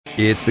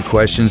It's the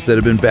questions that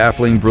have been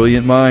baffling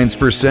brilliant minds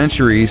for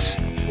centuries,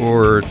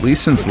 or at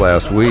least since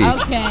last week.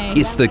 Okay.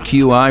 It's the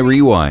QI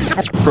Rewind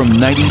from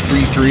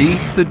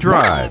 93.3 The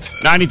Drive.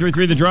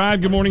 93.3 The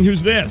Drive. Good morning.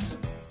 Who's this?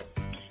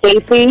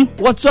 Stacy.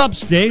 What's up,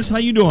 Stace? How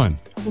you doing?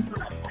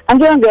 I'm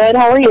doing good.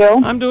 How are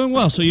you? I'm doing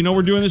well. So you know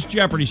we're doing this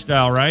Jeopardy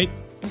style, right?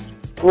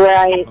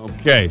 Right.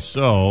 Okay,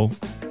 so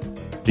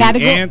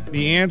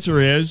the answer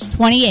is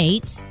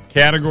 28.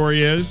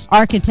 Category is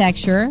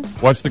Architecture.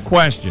 What's the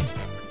question?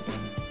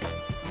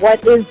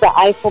 What is the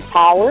Eiffel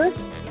Tower?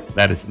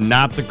 That is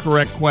not the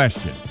correct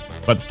question,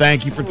 but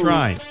thank you for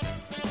trying.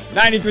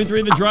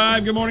 93.3 The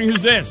Drive. Good morning.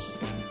 Who's this?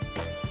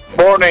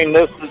 Morning,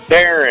 this is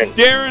Darren.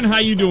 Darren, how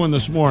you doing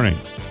this morning?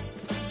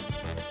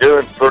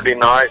 Doing pretty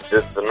nice.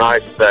 It's a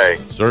nice day.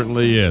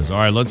 Certainly is. All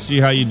right, let's see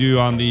how you do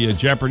on the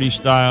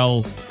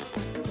Jeopardy-style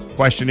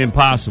Question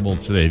Impossible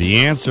today.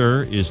 The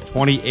answer is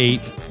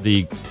 28.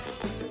 The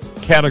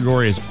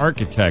category is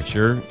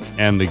architecture,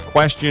 and the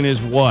question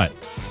is what?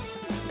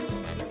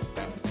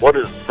 What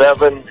is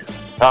 7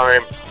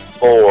 times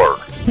 4?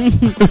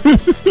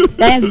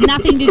 That has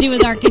nothing to do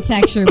with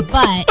architecture,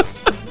 but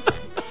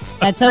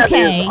that's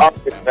okay. That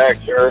is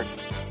architecture.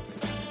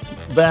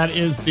 That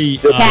is the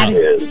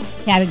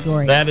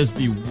Category. That is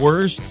the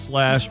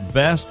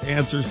worst/best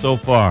answer so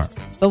far.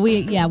 But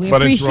we But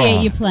it's appreciate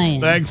wrong. you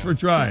playing. Thanks for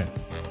trying.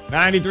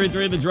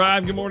 93.3 The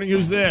Drive. Good morning.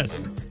 Who's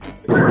this?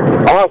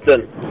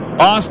 Austin.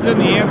 Austin,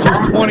 the answer is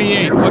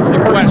 28. What's the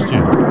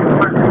question?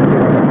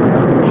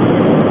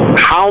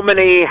 How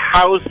many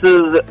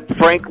houses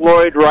Frank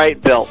Lloyd Wright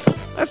built?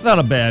 That's not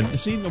a bad.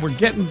 See,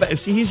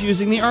 he's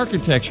using the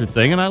architecture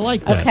thing, and I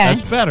like that. Okay.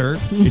 That's better.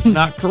 It's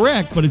not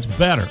correct, but it's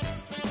better.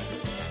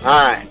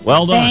 All right.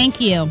 Well done.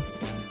 Thank you.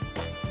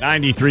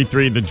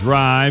 93.3 The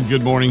Drive.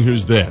 Good morning.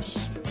 Who's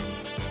this?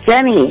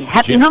 Jenny.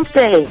 Happy Hump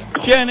Day.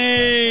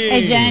 Jenny.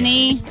 Hey,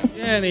 Jenny.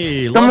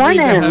 Jenny, Good lovely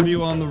to morning. have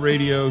you on the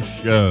radio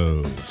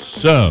show.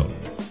 So,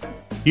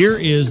 here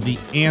is the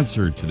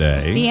answer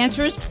today. The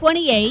answer is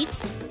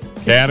 28.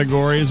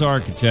 Category is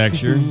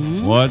architecture.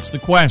 What's the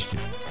question?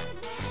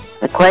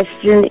 The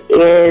question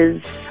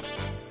is,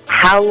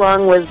 how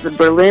long was the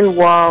Berlin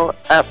Wall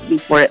up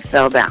before it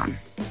fell down?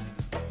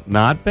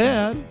 Not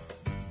bad,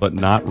 but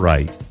not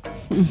right.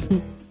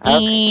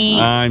 Okay.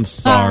 I'm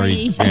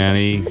sorry,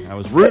 Jenny. I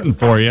was rooting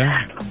for you.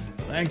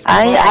 Thanks.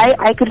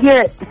 I could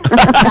hear it.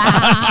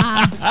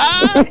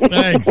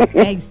 Thanks.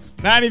 Thanks.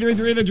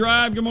 93.3 The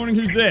Drive. Good morning.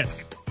 Who's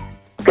this?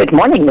 Good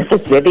morning. This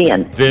is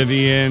Vivian.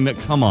 Vivian,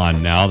 come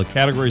on now. The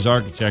category is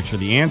architecture.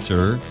 The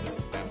answer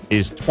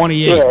is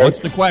 28. Yes. What's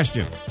the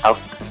question?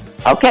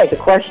 Okay, the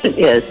question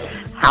is,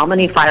 how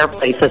many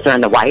fireplaces are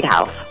in the White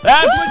House?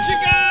 That's what you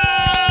got!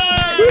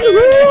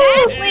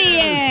 Exactly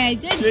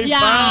it. Good She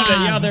job. found it.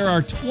 Yeah, there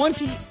are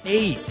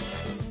 28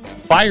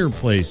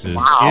 fireplaces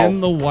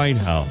in the White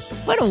House.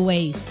 What a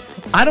waste.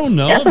 I don't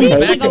know. That's I mean,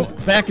 amazing.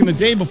 back in the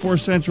day before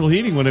central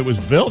heating, when it was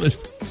built,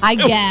 I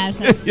guess,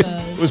 I it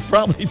suppose. was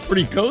probably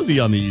pretty cozy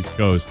on the East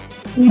Coast.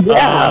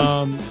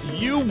 Yeah.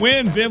 You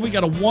win, Viv. We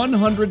got a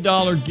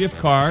 $100 gift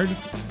card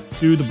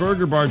to the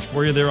Burger Barge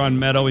for you there on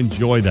Meadow.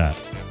 Enjoy that.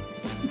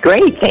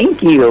 Great.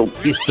 Thank you.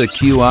 It's the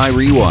QI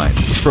Rewind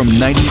from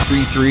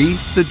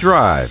 93.3 The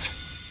Drive.